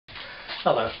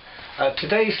Hello.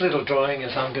 Today's little drawing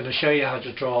is I'm going to show you how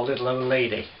to draw a little old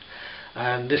lady,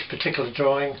 and this particular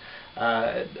drawing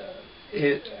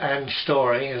and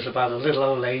story is about a little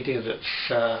old lady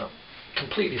that's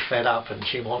completely fed up and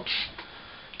she wants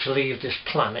to leave this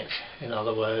planet. In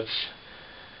other words,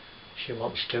 she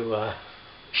wants to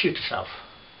shoot herself.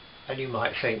 And you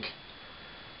might think,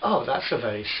 oh, that's a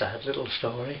very sad little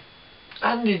story,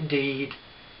 and indeed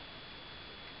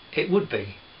it would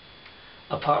be,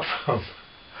 apart from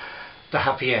the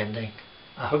happy ending.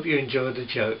 I hope you enjoyed the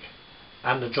joke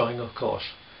and the drawing, of course.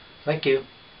 Thank you.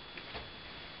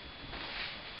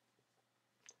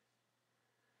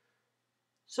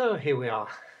 So here we are,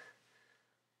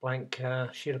 blank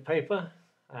sheet of paper,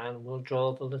 and we'll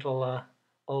draw the little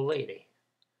old lady.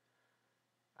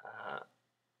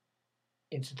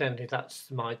 Incidentally, that's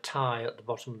my tie at the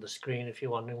bottom of the screen if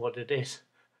you're wondering what it is.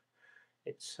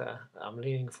 It's I'm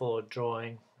leaning forward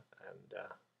drawing, and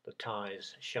the tie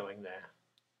is showing there.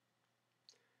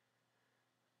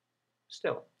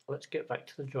 Still, let's get back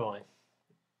to the drawing.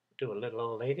 Do a little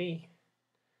old lady,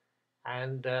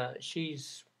 and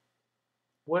she's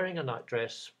wearing a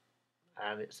nightdress,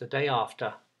 and it's the day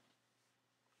after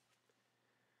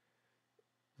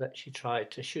that she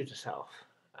tried to shoot herself,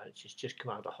 and she's just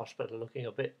come out of the hospital looking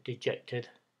a bit dejected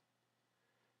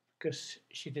because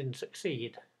she didn't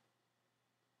succeed.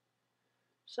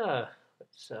 So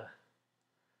let's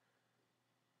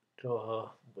draw her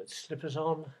with slippers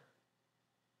on,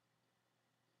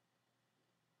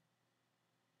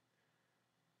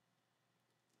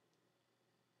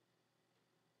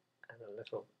 and a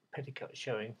little petticoat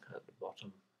showing at the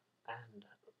bottom, and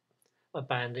a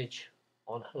bandage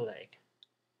on her leg.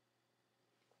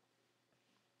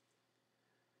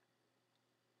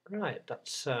 Right, that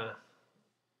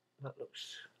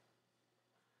looks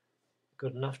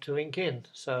good enough to ink in.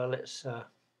 So let's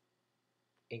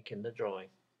ink in the drawing.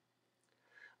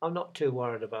 I'm not too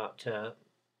worried about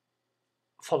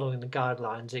following the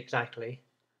guidelines exactly.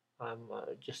 I'm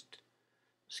just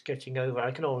sketching over.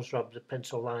 I can always rub the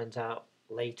pencil lines out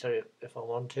later if I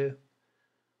want to,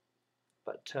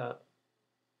 but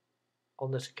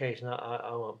on this occasion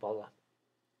I won't bother.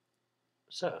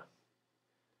 So,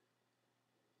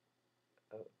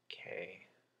 okay,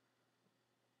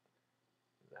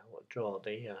 now we'll draw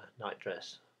the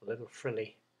nightdress. A little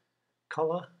frilly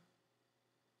collar,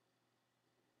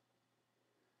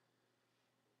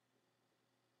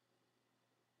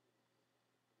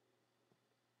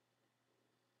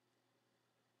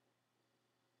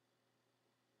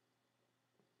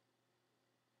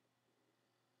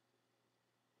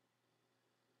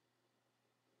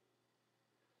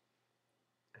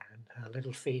 and her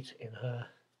little feet in her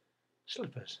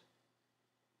slippers.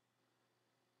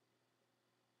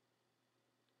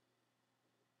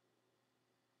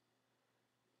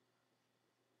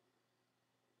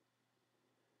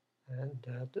 And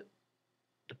the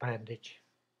bandage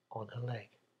on her leg.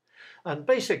 And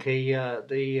basically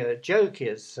the joke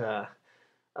is a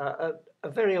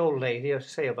very old lady, I'd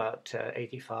say about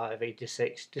 85,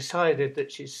 86, decided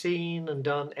that she's seen and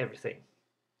done everything,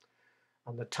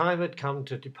 and the time had come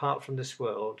to depart from this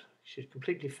world. She's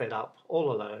completely fed up, all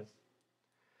alone,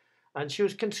 and she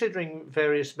was considering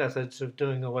various methods of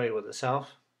doing away with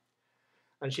herself,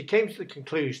 and she came to the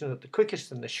conclusion that the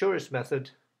quickest and the surest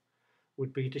method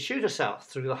would be to shoot herself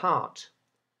through the heart.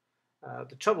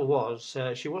 The trouble was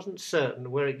she wasn't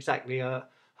certain where exactly her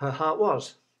heart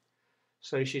was.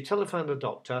 So she telephoned the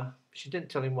doctor. She didn't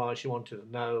tell him why she wanted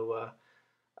to know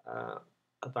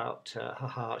about her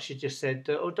heart. She just said,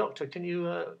 oh, doctor, can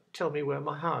you tell me where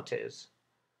my heart is?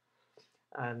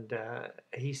 And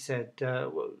he said,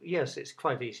 well, yes, it's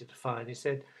quite easy to find. He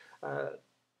said,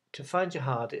 to find your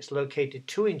heart, it's located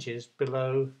 2 inches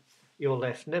below your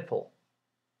left nipple.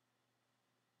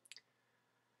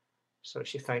 So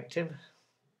she thanked him,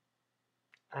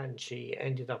 and she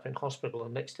ended up in hospital the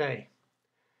next day.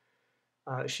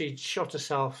 She'd shot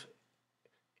herself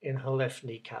in her left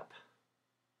kneecap.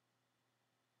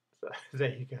 So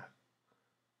there you go.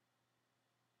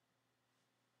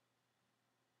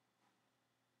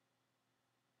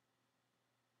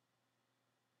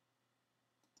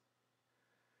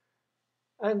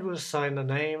 And we'll sign the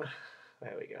name.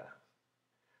 There we go.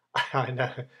 I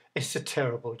know, it's a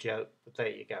terrible joke, but there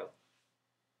you go.